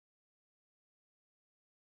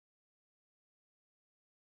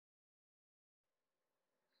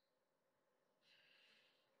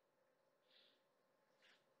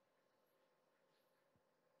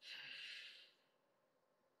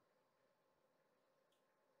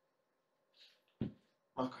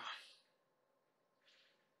Maka.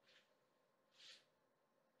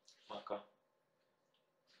 Maka.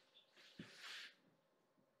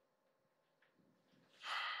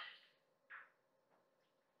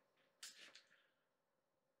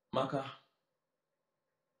 Maka.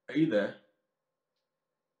 Are you there?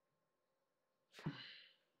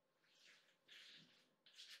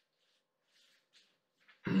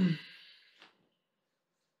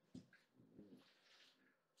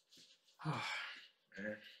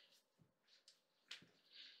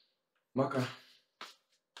 Maka.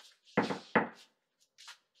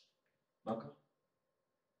 Maka.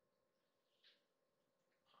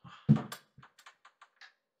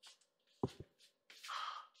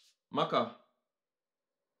 Maka.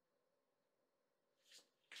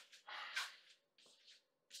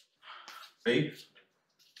 Babe.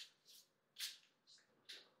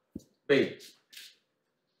 Babe.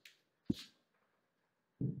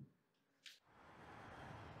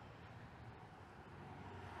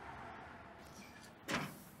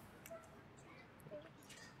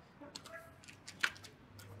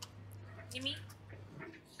 Nimi?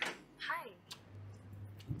 Hi.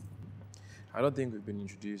 I don't think we've been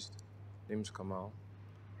introduced. Name's Kamal.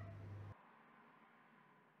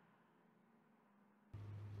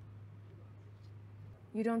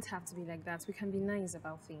 You don't have to be like that. We can be nice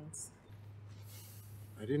about things.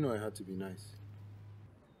 I didn't know I had to be nice.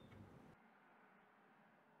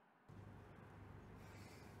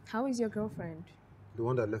 How is your girlfriend? The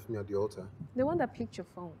one that left me at the altar. The one that picked your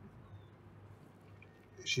phone.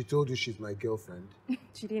 She told you she's my girlfriend.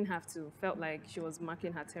 She didn't have to. Felt like she was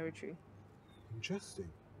marking her territory. Interesting.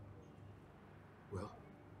 Well,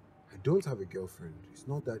 I don't have a girlfriend. It's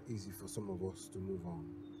not that easy for some of us to move on.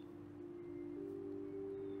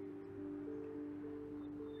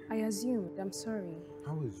 I assumed. I'm sorry.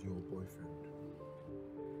 How is your boyfriend?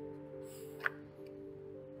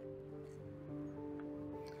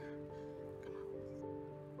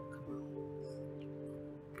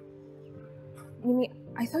 Nimi,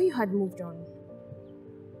 I thought you had moved on.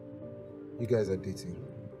 You guys are dating.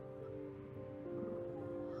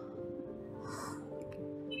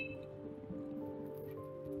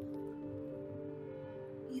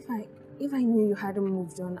 If I knew you hadn't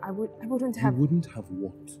moved on, I wouldn't have. You wouldn't have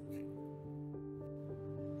what?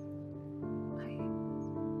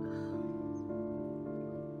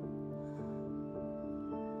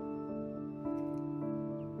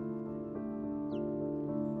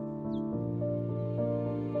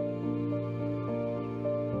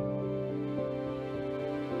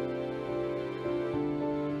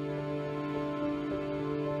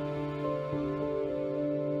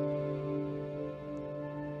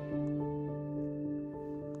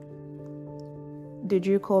 Did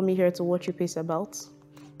you call me here to watch you pace about?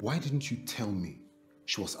 Why didn't you tell me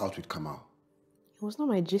she was out with Kamal? It was not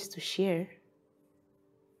my gist to share.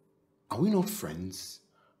 Are we not friends?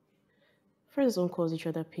 Friends don't cause each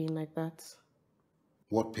other pain like that.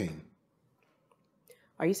 What pain?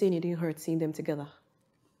 Are you saying it didn't hurt seeing them together?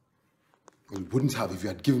 It wouldn't have if you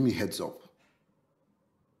had given me heads up.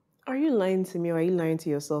 Are you lying to me or are you lying to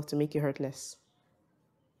yourself to make you hurt less?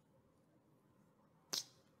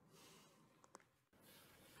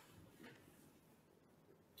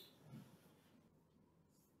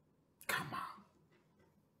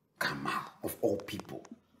 Kamal, of all people.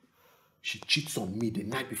 She cheats on me the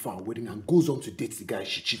night before our wedding and goes on to date the guy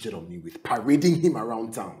she cheated on me with, parading him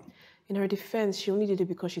around town. In her defense, she only did it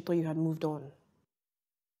because she thought you had moved on.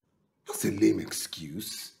 That's a lame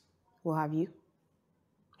excuse. Well, have you?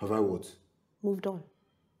 Have I what? Moved on.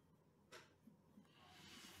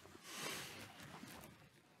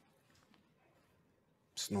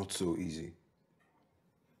 It's not so easy.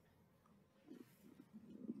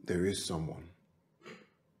 There is someone.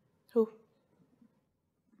 Who?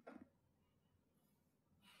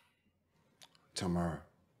 Tamara.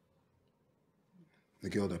 The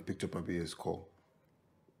girl that picked up Abiye's call.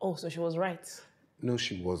 Oh, so she was right. No,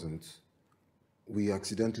 she wasn't. We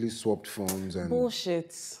accidentally swapped phones and...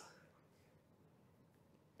 Bullshit.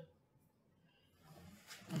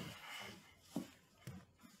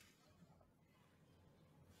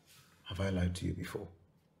 Have I lied to you before?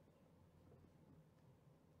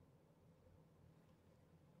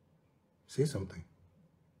 Say something.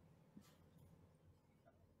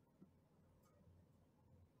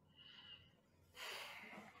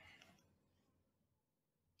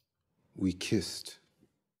 We kissed.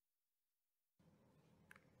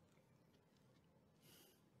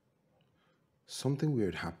 Something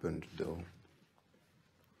weird happened, though.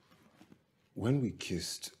 When we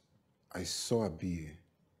kissed, I saw Abiye.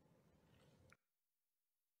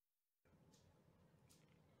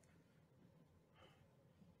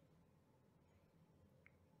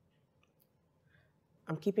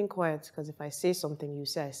 I'm keeping quiet because if I say something, you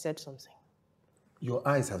say I said something. Your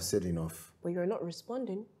eyes have said enough. But you're not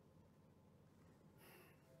responding.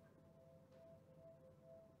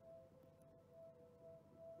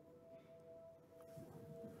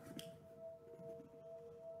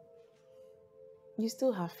 You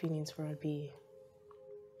still have feelings for Abiye.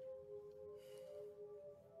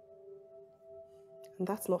 And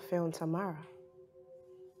that's not fair on Tamara.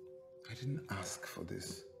 I didn't ask for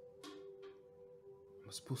this.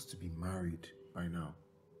 I'm supposed to be married by now.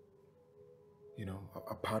 You know,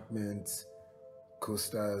 apartments,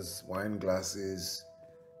 coasters, wine glasses,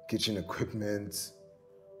 kitchen equipment,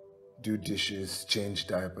 do dishes, change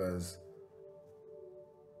diapers.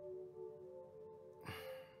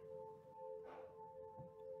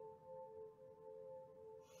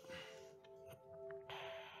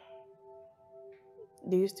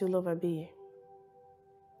 Do you still love Abiye?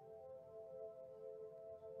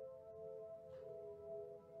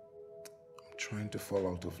 I'm trying to fall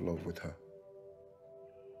out of love with her.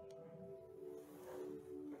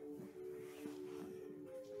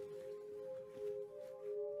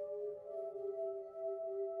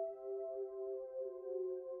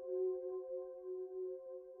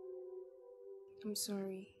 I'm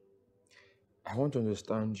sorry. I want to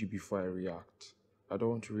understand you before I react. I don't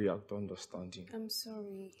want to react to understanding. I'm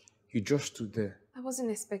sorry. You just stood there. I wasn't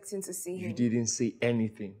expecting to see him. You didn't say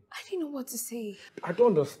anything. I didn't know what to say. I don't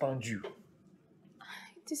understand you.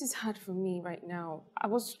 This is hard for me right now. I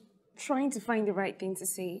was trying to find the right thing to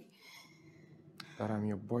say. That I'm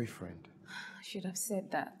your boyfriend. I should have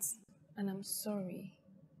said that. And I'm sorry.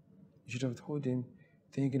 You should have told him,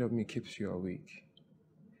 thinking of me keeps you awake.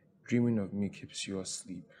 Dreaming of me keeps you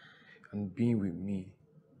asleep. And being with me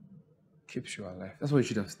keeps you alive. That's what you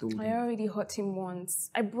should have told him. I already hurt him once.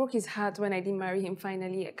 I broke his heart when I didn't marry him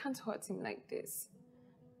finally. I can't hurt him like this.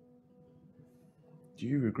 Do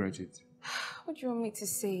you regret it? What do you want me to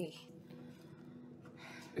say?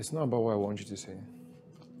 It's not about what I want you to say.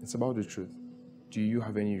 It's about the truth. Do you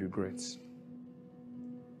have any regrets?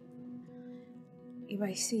 If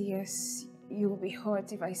I say yes, you'll be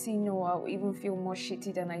hurt. If I say no, I'll even feel more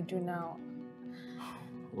shitty than I do now.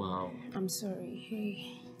 Wow. I'm sorry.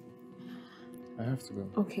 Hey. I have to go.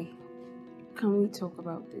 Okay. Can we talk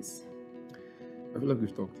about this? I feel like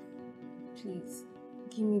we've talked. Please,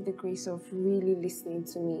 give me the grace of really listening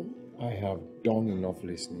to me. I have done enough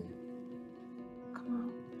listening. Come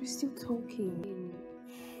on, we're still talking.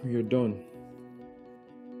 You're done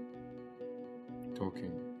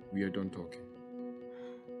talking. We are done talking.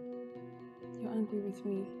 You're angry with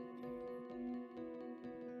me.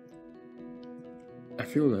 I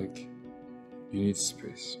feel like you need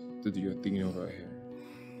space to do your thing over here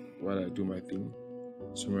while I do my thing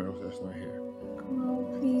somewhere else that's not here. Come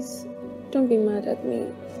on, please. Don't be mad at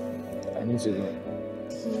me. I need to go.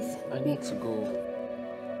 Please. I need to go.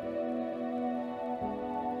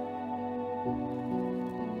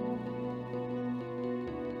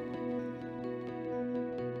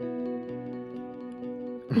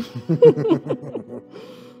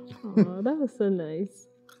 Oh, that was so nice.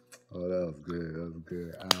 Oh, that was good. That was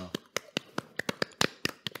good. Ow.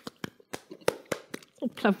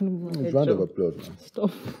 Stop clapping my head. Round of applause, man.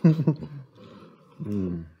 Stop.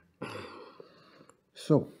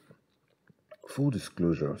 So, full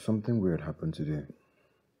disclosure, something weird happened today.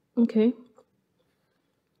 Okay.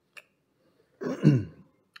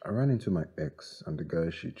 I ran into my ex and the guy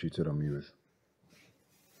she cheated on me with.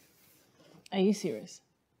 Are you serious?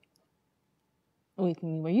 Wait,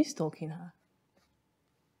 were you stalking her?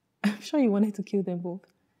 I'm sure you wanted to kill them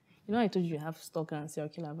both. You know, I told you have stalker and serial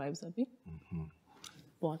killer vibes, Abi?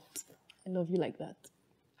 But I love you like that.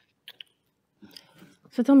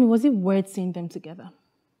 So tell me, was it weird seeing them together?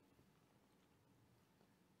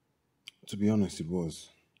 To be honest, it was.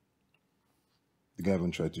 The guy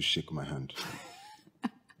even tried to shake my hand.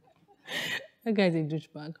 That guy's a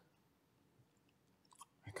douchebag.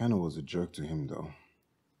 I kind of was a jerk to him, though.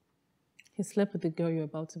 He slept with the girl you're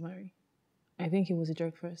about to marry. I think he was a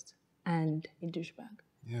jerk first. And a douchebag.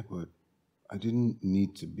 Yeah, but I didn't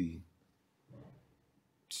need to be.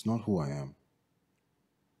 It's not who I am.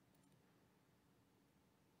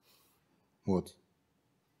 What?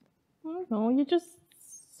 I don't know, you're just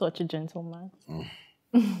such a gentleman.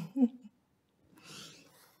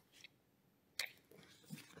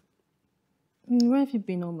 Where have you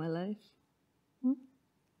been all my life?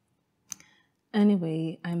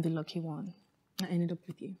 Anyway, I'm the lucky one. I ended up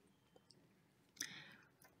with you.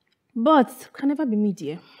 But can never be me,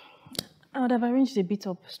 dear. I would have arranged a beat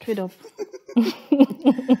up, straight up.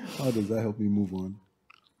 How does that help me move on?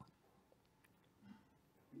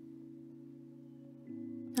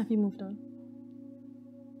 Have you moved on?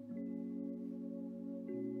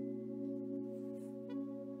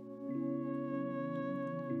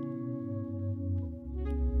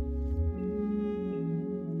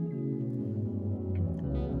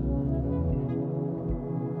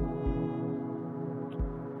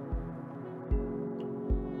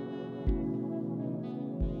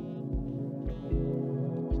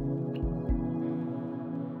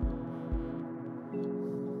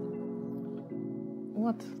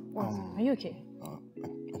 What? Are you okay?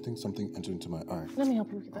 I think something entered into my eye. Let me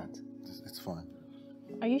help you with that. It's fine.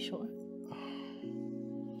 Are you sure?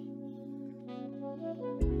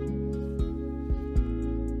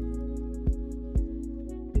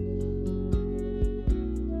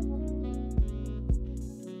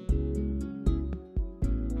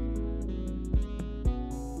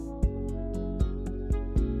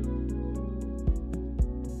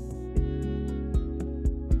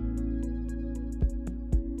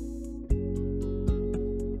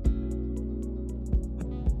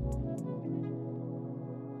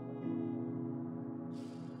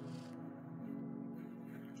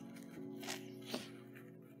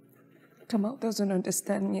 Kamal doesn't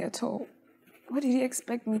understand me at all. What did he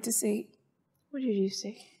expect me to say? What did you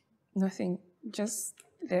say? Nothing. Just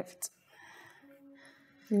left.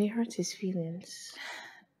 And it hurt his feelings.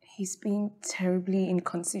 He's being terribly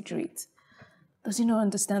inconsiderate. Does he not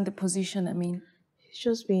understand the position I'm in? He's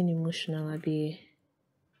just being emotional, Abiye.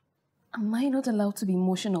 Am I not allowed to be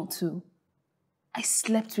emotional too? I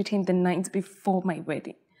slept with him the night before my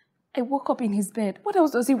wedding. I woke up in his bed. What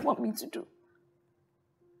else does he want me to do?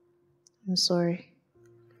 I'm sorry.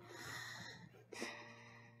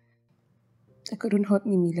 I couldn't hurt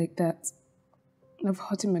Nimi like that. I've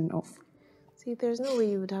hurt him enough. See, there's no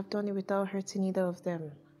way you would have done it without hurting either of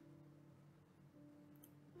them.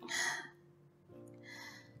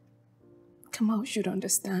 Kamal should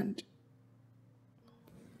understand.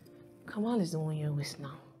 Kamal is the one you're with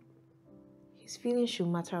now. His feelings should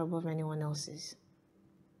matter above anyone else's.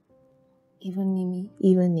 Even Nimi.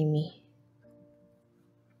 Even Nimi.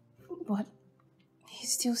 But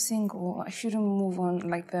he's still single. I shouldn't move on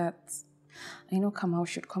like that. I know Kamal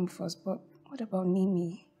should come first, but what about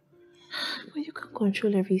Nimi? But you can't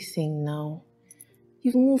control everything now.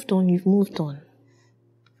 You've moved on, you've moved on.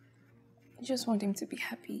 I just want him to be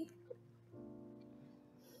happy.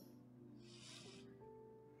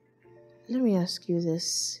 Let me ask you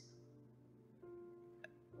this.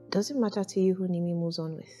 Does it matter to you who Nimi moves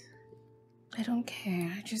on with? I don't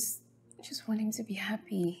care. I just want him to be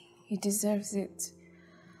happy. He deserves it.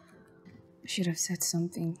 I should have said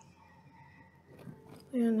something.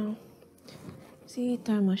 Yeah, no. See,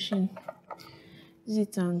 time machine. Use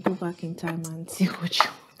it and go back in time and see what you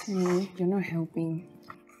want. No, you're not helping.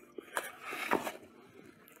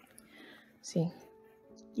 See,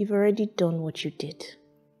 you've already done what you did.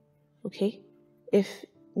 Okay? If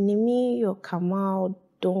Nimi or Kamal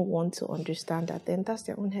don't want to understand that, then that's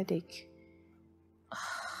their own headache.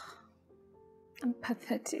 I'm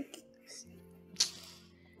pathetic.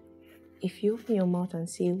 If you open your mouth and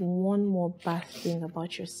say one more bad thing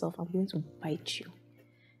about yourself, I'm going to bite you.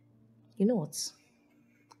 You know what?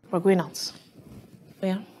 We're going out. Oh,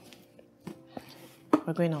 yeah?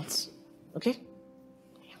 We're going out. Okay?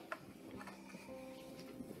 Yeah.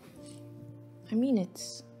 I mean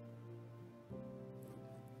it.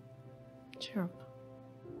 Cheer up.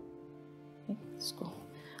 Okay, let's go.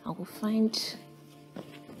 I will find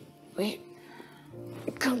where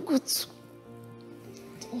we can go to.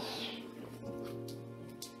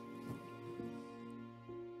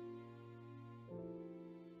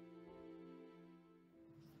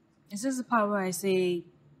 Is this the part where I say,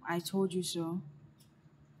 I told you so?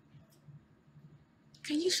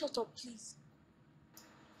 Can you shut up, please?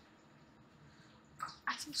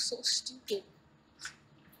 I feel so stupid.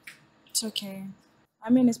 It's okay. I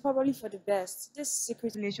mean, it's probably for the best. This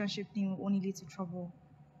secret relationship thing will only lead to trouble.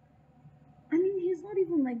 I mean, he's not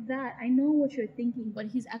even like that. I know what you're thinking, but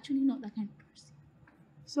he's actually not that kind of person.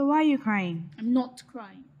 So why are you crying? I'm not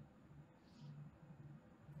crying.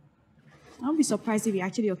 I won't be surprised if he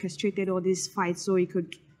actually orchestrated all this fight so he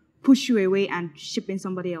could push you away and ship in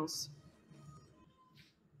somebody else.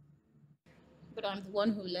 But I'm the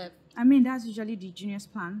one who left. I mean, that's usually the genius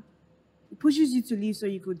plan. He pushes you to leave so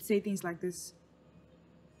you could say things like this.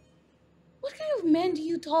 What kind of man do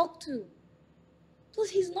you talk to? Plus,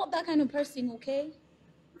 he's not that kind of person, okay?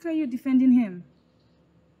 Look at you defending him.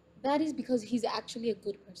 That is because he's actually a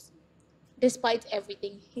good person. Despite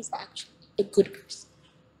everything, he's actually a good person.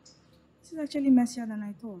 This is actually messier than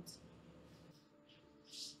I thought.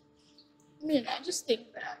 I mean, I just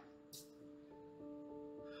think that.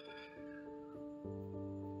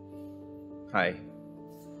 Hi.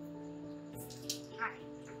 Hi.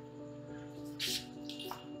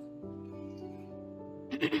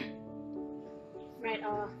 Right,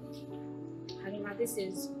 Halima, this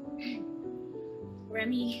is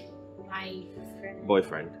Remy, my friend.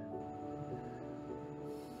 Boyfriend.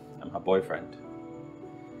 I'm her boyfriend.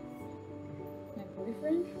 My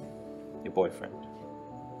boyfriend? Your boyfriend.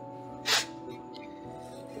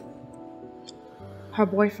 Her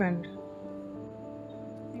boyfriend.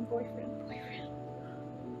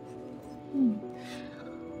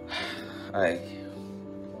 I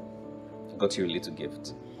got you a little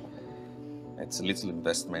gift. It's a little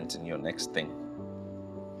investment in your next thing.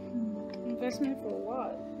 Investment for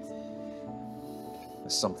what?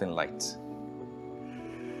 It's something light.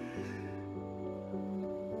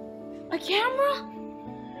 A camera?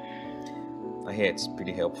 I hear it's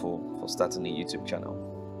pretty helpful for starting a YouTube channel.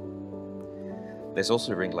 There's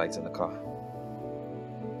also a ring light in the car.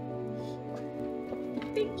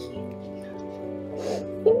 Thank you.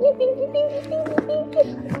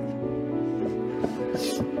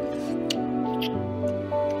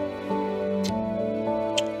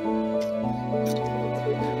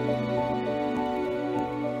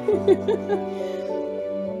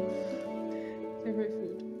 Favorite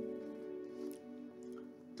food?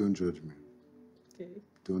 Don't judge me. Okay.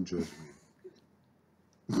 Don't judge me.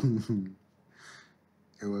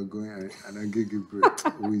 And we're going and I gave you bread.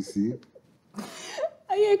 We see?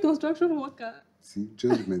 Are you a construction worker? See?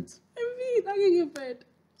 Judgment. I mean, I give you bread.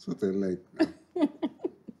 That's what I like now.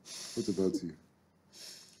 What about you?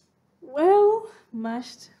 Well,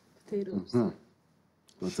 mashed potatoes.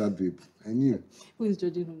 What's that, babe? I knew. Who is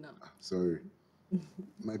judging who now? Sorry.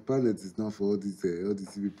 My palate is not for all these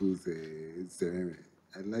people's ceremony.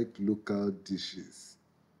 I like local dishes.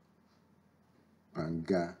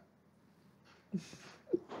 Banga,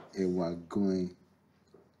 ewagoin,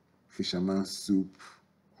 fisherman soup,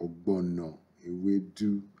 ogbono,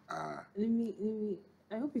 ewedu. Nimi,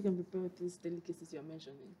 I hope you can prepare with these delicacies you're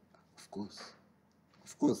mentioning. Of course,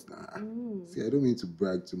 nah. See, I don't mean to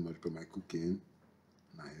brag too much, but my cooking,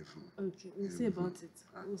 nah, heaven. Okay, we'll see about it.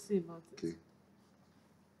 We'll see about it. Okay.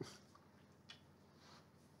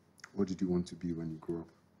 What did you want to be when you grew up?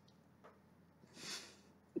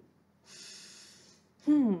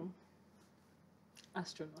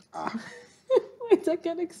 Astronaut. Wait, I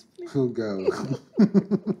can't explain. Oh, girl.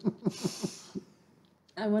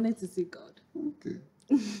 I wanted to see God. Okay.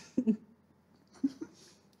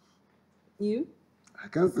 You? I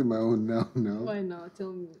can't say my own now. Why not?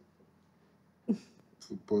 Tell me.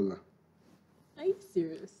 Footballer. Are you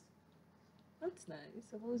serious? That's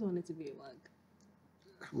nice. I've always wanted to be a wag.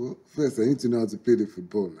 Well, first, I need to know how to play the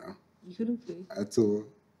football now. You couldn't play? At all.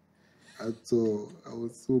 I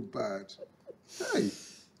was so bad. Hi.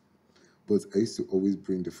 But I used to always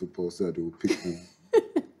bring the football so that they would pick me.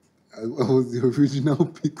 I was the original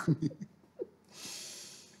pick me.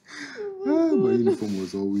 My uniform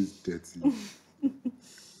was always dirty.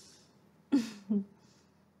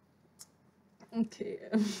 Okay.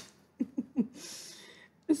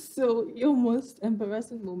 So, your most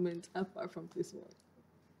embarrassing moment apart from this one?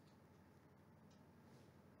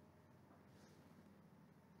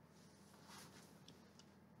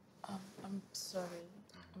 I'm sorry.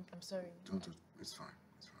 I'm sorry. Don't. It's fine.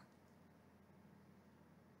 It's fine.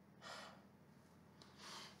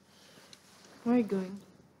 Where are you going?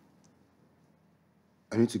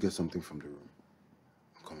 I need to get something from the room.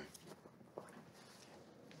 I'm coming.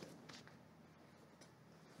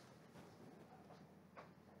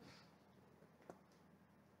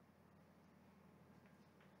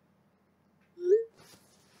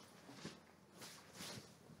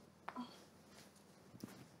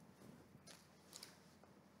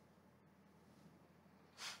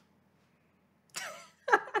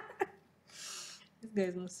 This guy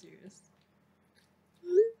is not serious.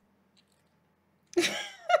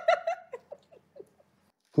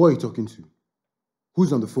 Who are you talking to?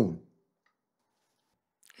 Who's on the phone?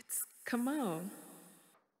 It's Kamal.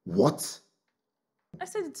 What? I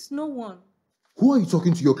said it's no one. Who are you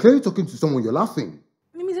talking to? You're clearly talking to someone. You're laughing.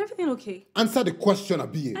 Nimi, is everything okay? Answer the question,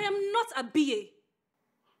 Abiye. I am not Abiye.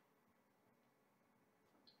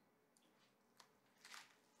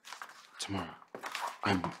 Tamara,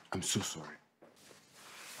 I'm so sorry.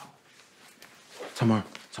 Tamara,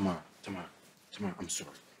 I'm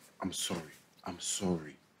sorry. I'm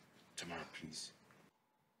sorry. Tamara, please.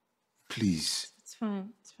 Please. It's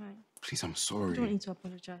fine. Please, I'm You sorry. don't need to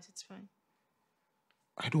apologize. It's fine.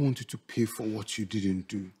 I don't want you to pay for what you didn't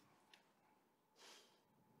do.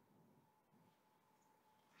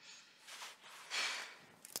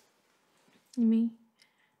 Nimi,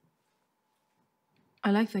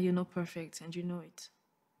 I like that you're not perfect and you know it.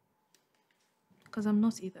 Because I'm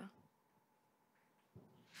not either.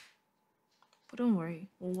 But don't worry,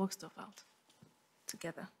 we'll work stuff out.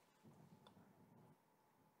 Together.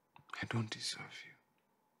 I don't deserve you.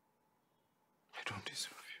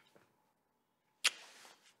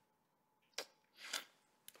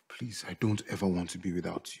 Please, I don't ever want to be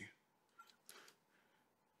without you.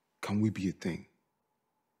 Can we be a thing?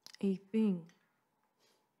 A thing?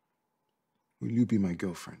 Will you be my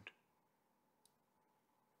girlfriend?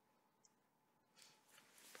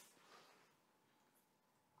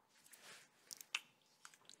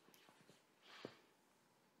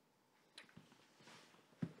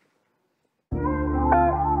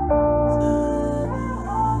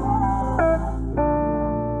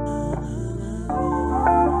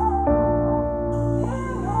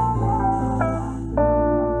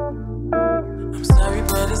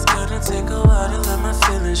 take a while to let my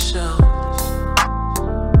feelings show.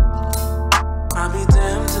 I'll be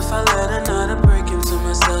damned if I let another break into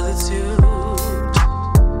my solitude.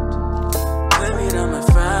 Let me down my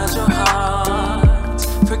fragile heart,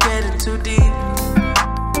 forgetting too deep.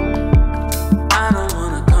 I don't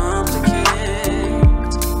wanna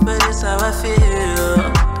complicate, but it's how I feel.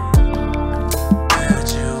 Heard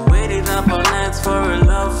you waiting up all nights for a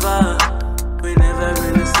lover. We never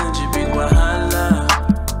really sent you big wahala.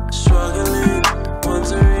 Struggling,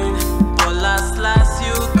 wondering, but last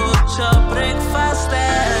you go chop breakfast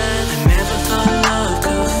and I never thought love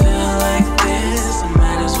could feel like this. I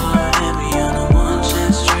might as well have me on a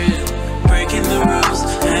one-chance trip. Breaking the rules,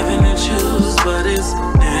 having to choose, but it's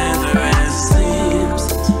never as it seems.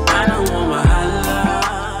 I don't want wahala.